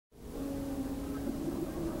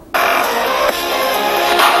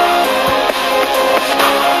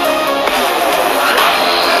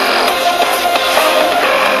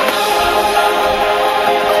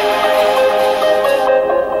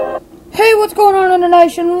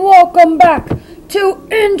Nation? Welcome back to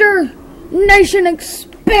Ender Nation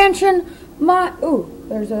Expansion.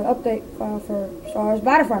 There's an update file for Star Wars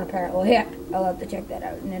Battlefront apparently. Yeah, I'll have to check that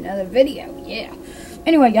out in another video. Yeah.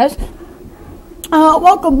 Anyway, guys,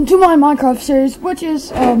 welcome to my Minecraft series, which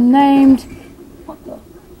is named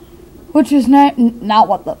not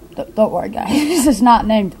what the. Don't worry, guys. This is not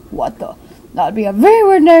named what the. That would be a very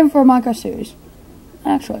weird name for a Minecraft series.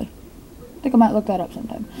 Actually, I think I might look that up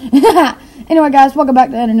sometime. Anyway, guys, welcome back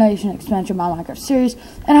to Ender Nation Expansion, my Minecraft series,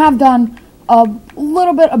 and I have done a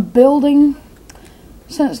little bit of building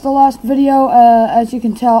since the last video. As you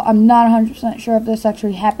can tell, I'm not 100% sure if this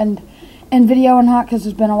actually happened in video or not, because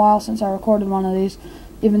it's been a while since I recorded one of these,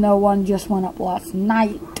 even though one just went up last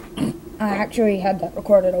night. I actually had that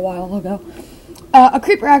recorded a while ago. A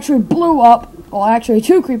creeper actually blew up. Well, actually,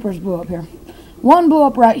 two creepers blew up here. One blew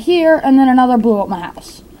up right here, and then another blew up my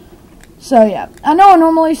house. So, yeah. I know I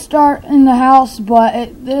normally start in the house, but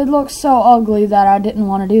it looks so ugly that I didn't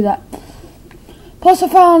want to do that. Plus, I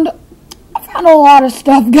found a lot of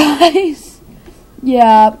stuff, guys.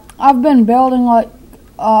 Yeah, I've been building, like,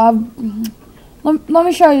 let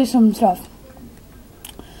me show you some stuff.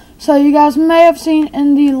 So, you guys may have seen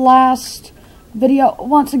in the last video,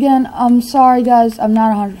 once again, I'm sorry, guys, I'm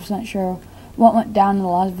not 100% sure what went down in the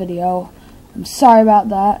last video. I'm sorry about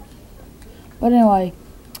that. But anyway,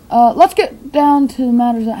 let's get down to the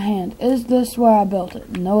matters at hand. Is this where I built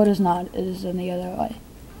it? No, it is not. It is in the other way.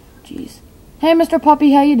 Jeez. Hey, Mr.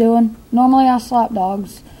 Puppy, how you doing? Normally I slap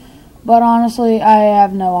dogs, but honestly, I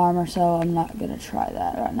have no armor, so I'm not gonna try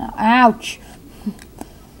that right now. Ouch!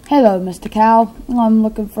 Hello, Mr. Cow. I'm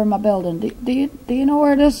looking for my building. Do you know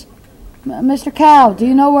where it is? Mr. Cow, do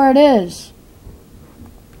you know where it is?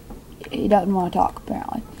 He doesn't want to talk,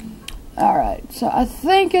 apparently. Alright, so I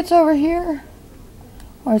think it's over here.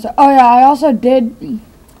 Where is it? Oh yeah, I also did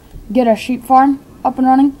get a sheep farm up and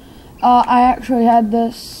running. I actually had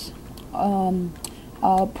this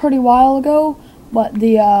pretty while ago, but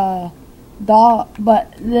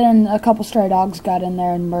but then a couple stray dogs got in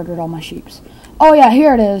there and murdered all my sheeps. Oh yeah,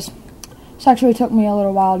 here it is. This actually took me a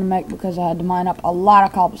little while to make because I had to mine up a lot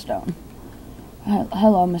of cobblestone.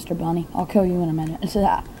 Hello, Mr. Bunny. I'll kill you in a minute. It's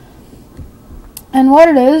that. And what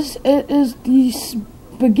it is the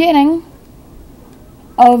beginning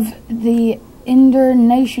of the Ender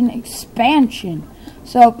Nation expansion.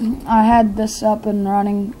 So, I had this up and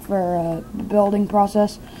running for the building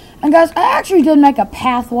process. And guys, I actually did make a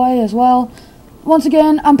pathway as well. Once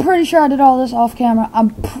again, I'm pretty sure I did all this off camera.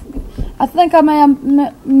 I think I may have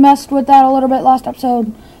messed with that a little bit last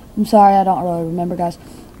episode. I'm sorry, I don't really remember, guys.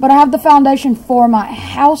 But I have the foundation for my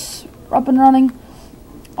house up and running,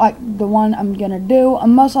 like the one I'm gonna do.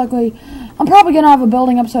 I'm probably gonna have a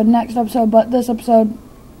building episode next episode, but this episode,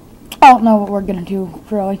 I don't know what we're gonna do,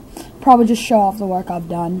 really. Probably just show off the work I've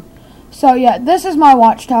done. So yeah, this is my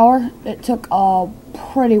watchtower. It took a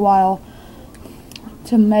pretty while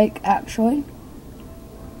to make, actually,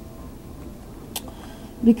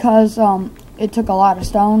 because it took a lot of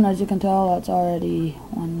stone. As you can tell, that's already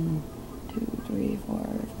 1, 2, 3, 4,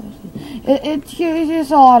 5, 6. It's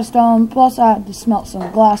just a lot of stone. Plus, I had to smelt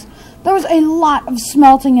some glass. There was a lot of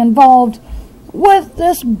smelting involved with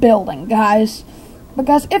this building, guys. But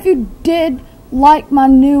guys, if you did like my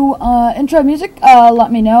new intro music,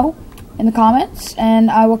 let me know in the comments,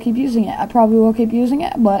 and I will keep using it. I probably will keep using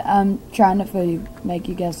it, but I'm trying to make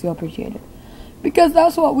you guys feel appreciated, because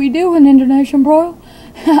that's what we do in Ender Nation, bro.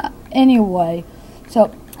 Anyway,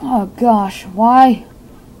 so, oh gosh, why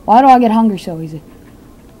do I get hungry so easy?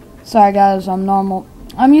 Sorry guys,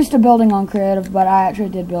 I'm used to building on creative, but I actually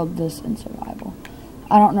did build this in survival.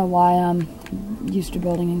 I don't know why I'm used to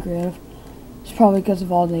building in creative. It's probably because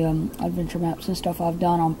of all the adventure maps and stuff I've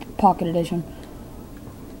done on Pocket Edition.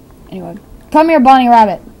 Anyway, come here, bunny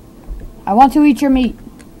rabbit. I want to eat your meat.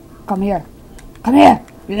 Come here. Come here.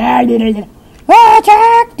 Attack!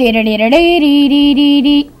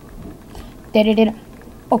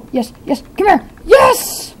 Oh, yes, yes, come here.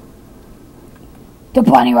 Yes! The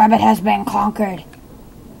bunny rabbit has been conquered.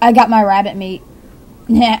 I got my rabbit meat.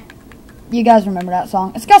 Yeah. You guys remember that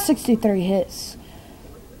song? It's got 63 hits.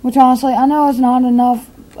 Which, honestly, I know it's not enough.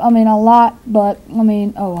 I mean, a lot, but, I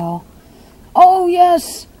mean, oh well. Oh,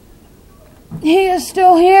 yes! He is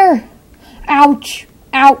still here! Ouch!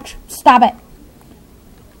 Ouch! Stop it!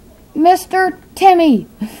 Mr. Timmy!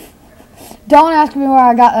 Don't ask me where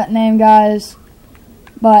I got that name, guys.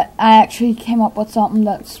 But I actually came up with something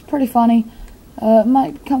that's pretty funny. It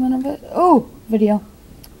might come in a bit. Oh! Video.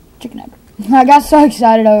 Chicken egg. I got so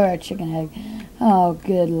excited over a chicken egg. Oh,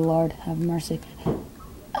 good Lord. Have mercy.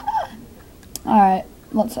 Alright,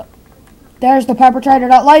 let's There's the perpetrator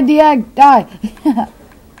that laid the egg. Die.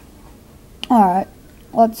 Alright.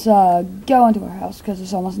 Let's go into our house because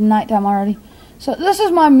it's almost nighttime already. So this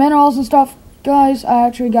is my minerals and stuff. Guys, I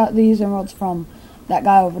actually got these emeralds from that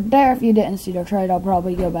guy over there. If you didn't see the trade, I'll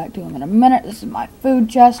probably go back to him in a minute. This is my food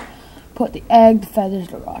chest. Put the egg, the feathers,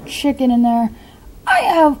 the raw chicken in there. I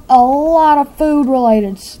have a lot of food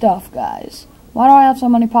related stuff, guys. Why do I have so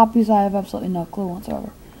many poppies? I have absolutely no clue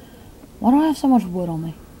whatsoever. Why do I have so much wood on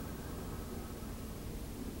me?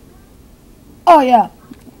 Oh yeah,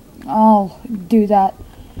 I'll do that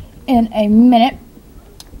in a minute.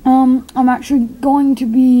 I'm actually going to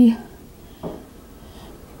be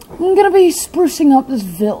sprucing up this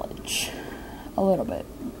village a little bit.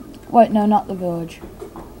 Wait, no, not the village.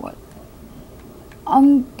 What?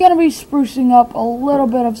 I'm gonna be sprucing up a little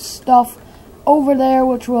bit of stuff over there,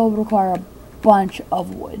 which will require a bunch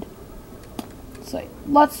of wood. So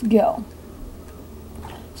let's go.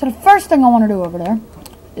 So the first thing I want to do over there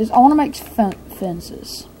is I want to make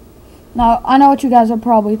fences. Now, I know what you guys are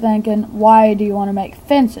probably thinking. Why do you want to make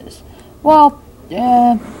fences? Well,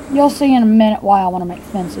 you'll see in a minute why I want to make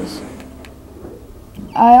fences.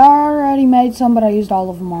 I already made some, but I used all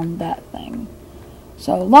of them on that thing.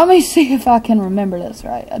 So let me see if I can remember this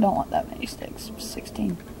right. I don't want that many sticks.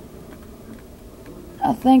 16.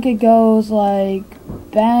 I think it goes like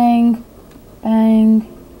bang, bang,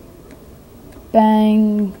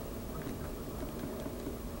 bang.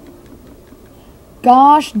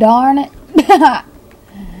 Gosh darn it. Oh,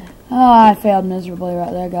 I failed miserably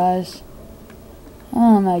right there, guys.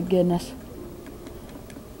 Oh my goodness.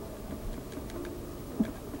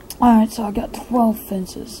 Alright, so I got 12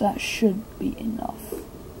 fences. That should be enough.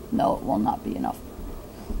 No, it will not be enough.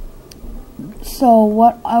 So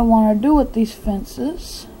what I want to do with these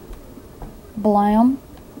fences, blam,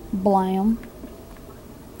 blam.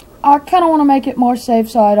 I kind of want to make it more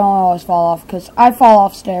safe so I don't always fall off, because I fall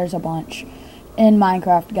off stairs a bunch in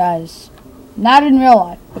Minecraft, guys. Not in real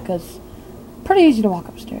life, because it's pretty easy to walk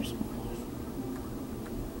upstairs.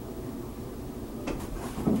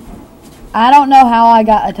 I don't know how I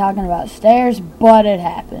got talking about stairs, but it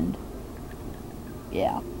happened.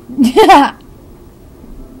 Yeah.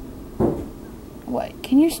 Wait,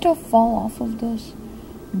 can you still fall off of this?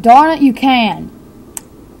 Darn it, you can.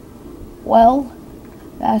 Well,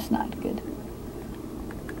 that's not good.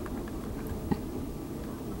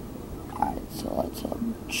 Alright, so let's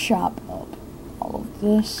chop up all of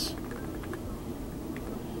this.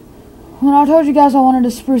 When I told you guys I wanted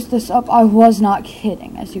to spruce this up, I was not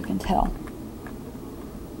kidding, as you can tell.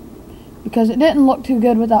 Because it didn't look too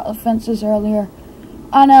good without the fences earlier.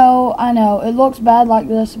 I know, it looks bad like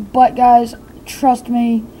this, but guys, trust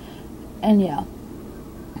me, and yeah.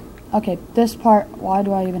 Okay, this part, why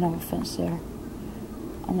do I even have a fence there?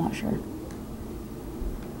 I'm not sure.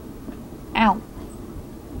 Ow.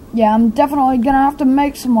 Yeah, I'm definitely gonna have to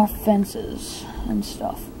make some more fences and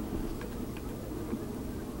stuff.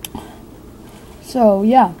 So,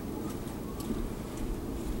 yeah.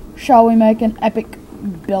 Shall we make an epic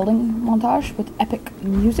building montage with epic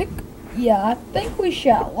music? Yeah, I think we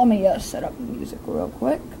shall. Let me set up the music real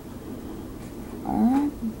quick.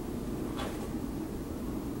 Alright.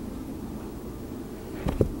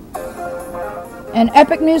 An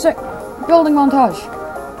epic music building montage.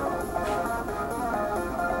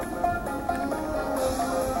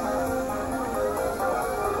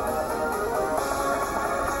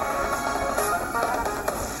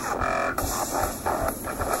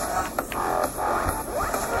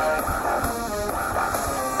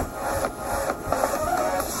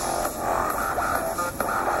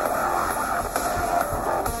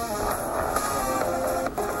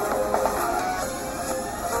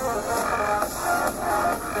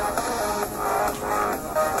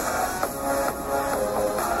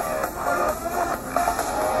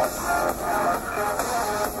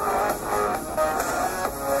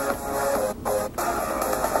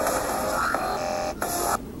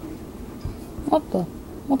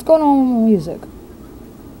 What's going on with my music?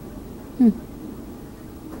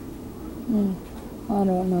 I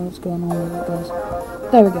don't know what's going on with it, guys.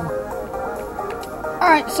 There we go.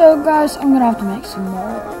 Alright, so guys, I'm gonna have to make some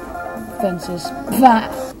more fences.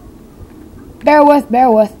 Bear with.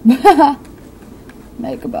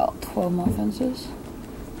 Make about 12 more fences.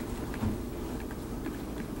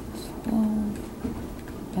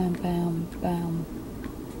 12. Bam, bam, bam.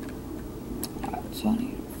 Alright, so I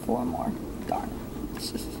need 4 more. Darn it.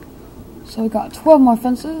 So we got 12 more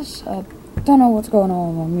fences. Don't know what's going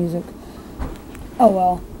on with my music. Oh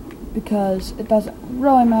well, because it doesn't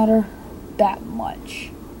really matter that much.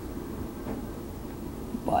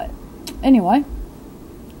 But anyway,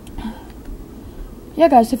 yeah,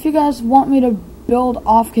 guys, if you guys want me to build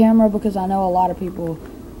off camera, because I know a lot of people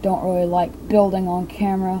don't really like building on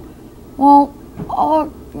camera, well,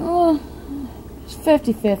 it's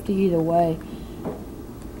 50-50 either way.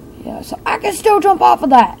 Yeah, so I can still jump off of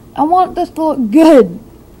that. I want this to look good.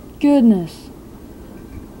 Goodness.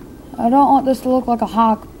 I don't want this to look like a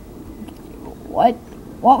hawk. What?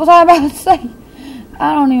 What was I about to say?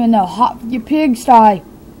 I don't even know. Your pigsty.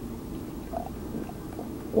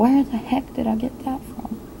 Where the heck did I get that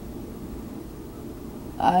from?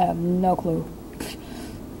 I have no clue.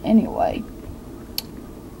 Anyway.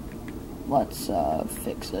 Let's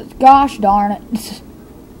fix this. Gosh darn it.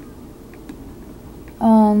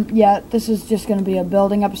 Yeah, this is just going to be a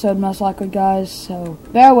building episode most likely, guys, so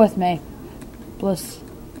bear with me. Bliss.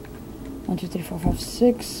 1, 2, 3, 4, 5,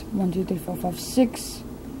 6. 1, 2, 3, 4, 5, 6.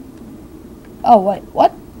 Oh, wait,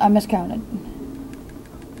 what? I miscounted.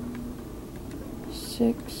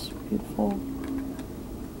 6. Beautiful.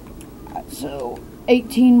 Alright, so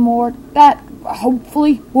 18 more. That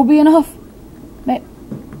hopefully will be enough.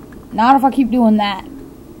 Not if I keep doing that.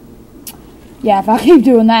 Yeah, if I keep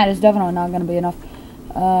doing that, it's definitely not going to be enough.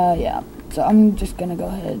 Yeah. So I'm just going to go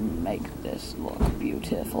ahead and make this look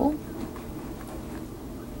beautiful.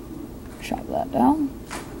 Chop that down.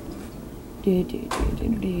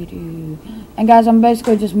 And guys, I'm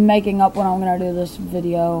basically just making up what I'm going to do this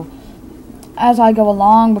video as I go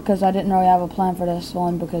along, because I didn't really have a plan for this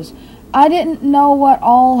one, because I didn't know what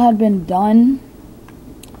all had been done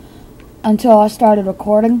until I started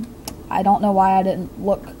recording. I don't know why I didn't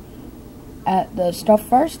look at the stuff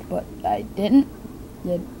first, but I didn't.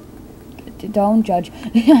 Don't judge.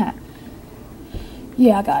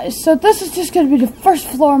 Yeah, guys, so this is just going to be the first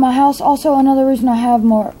floor of my house. Also, another reason I have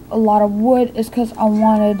a lot of wood is because I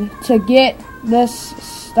wanted to get this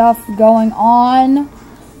stuff going on.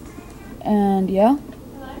 And, yeah.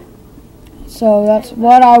 So, that's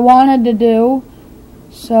what I wanted to do.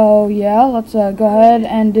 So, yeah, let's go ahead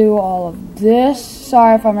and do all of this.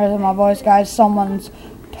 Sorry if I'm raising my voice, guys. Someone's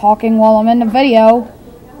talking while I'm in the video.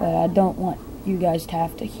 But I don't want you guys to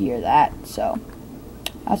have to hear that. So,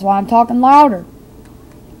 that's why I'm talking louder.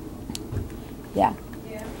 Yeah.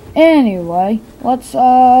 Anyway, let's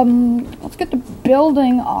get to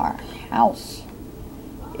building our house.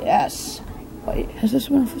 Yes. Wait, has this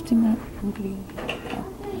been a 15-minute video? No,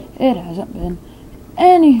 it hasn't been.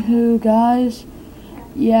 Anywho, guys.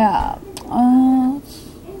 Yeah. How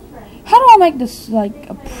do I make this like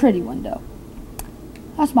a pretty window?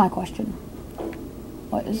 That's my question.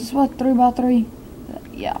 What is this? What, 3x3?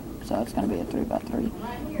 Yeah. So it's gonna be a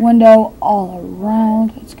 3x3 window all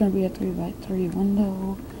around. It's gonna be a 3x3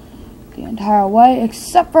 window the entire way,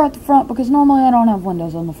 except for at the front, because normally I don't have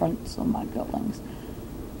windows on the fronts of my buildings.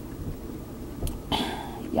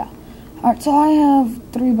 Yeah. Alright, so I have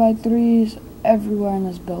 3x3s everywhere in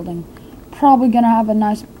this building. Probably gonna have a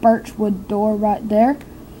nice birch wood door right there.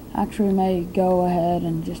 Actually may go ahead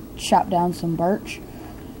and just chop down some birch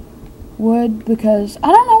wood, because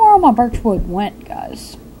I don't know where all my birch wood went,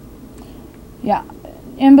 guys. Yeah,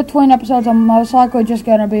 in between episodes, I'm most likely just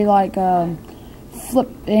gonna be like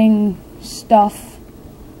flipping stuff,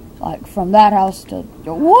 like from that house to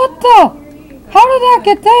what the? How did that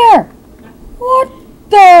get there? What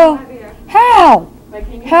the? How?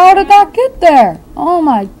 How did that get there? Oh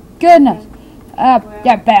my goodness!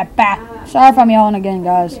 Sorry if I'm yelling again,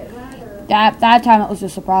 guys. That time it was a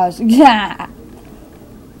surprise. Yeah,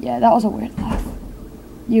 that was a weird laugh.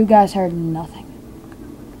 You guys heard nothing.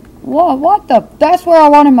 What the? That's where I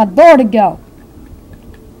wanted my door to go.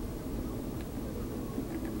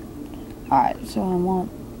 Alright, so I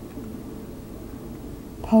want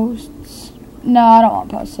posts. No, I don't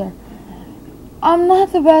want posts there. I'm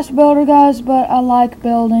not the best builder, guys, but I like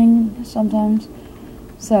building sometimes.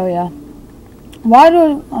 So, yeah. Why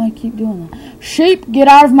do I keep doing that? Sheep, get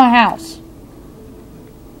out of my house.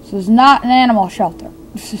 This is not an animal shelter.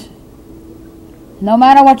 No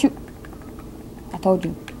matter what you... I told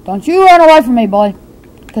you. Don't you run away from me, boy.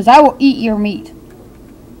 Because I will eat your meat.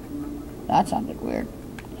 That sounded weird.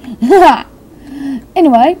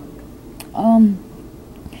 Anyway.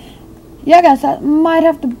 Yeah, guys, that might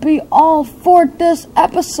have to be all for this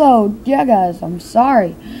episode. Yeah, guys, I'm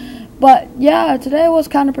sorry. But, yeah, today was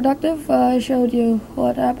kind of productive. I showed you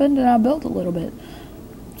what happened, and I built a little bit.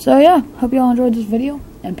 So, yeah, hope you all enjoyed this video,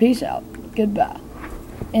 and peace out. Goodbye.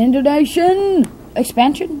 Ender Nation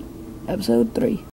Expansion, Episode 3.